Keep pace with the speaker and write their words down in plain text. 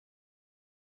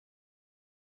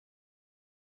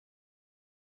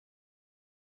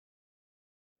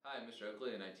Hi, I'm Mr.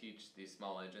 Oakley and I teach the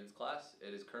small engines class.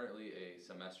 It is currently a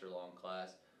semester-long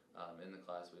class. In the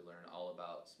class we learn all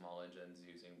about small engines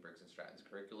using Briggs & Stratton's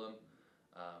curriculum.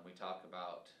 We talk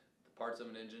about the parts of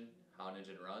an engine, how an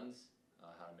engine runs,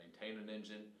 how to maintain an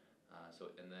engine,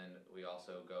 and then we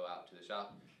also go out to the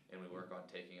shop and we work on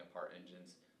taking apart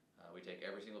engines. We take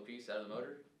every single piece out of the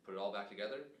motor, put it all back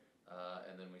together,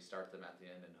 and then we start them at the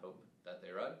end and hope that they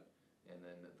run. And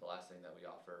then the last thing that we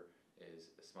offer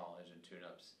is small engine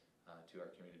tune-ups to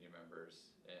our community members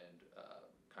and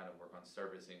kind of work on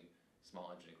servicing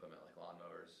small engine equipment like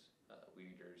lawnmowers,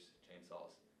 weed eaters,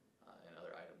 chainsaws, and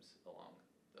other items along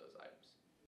those items.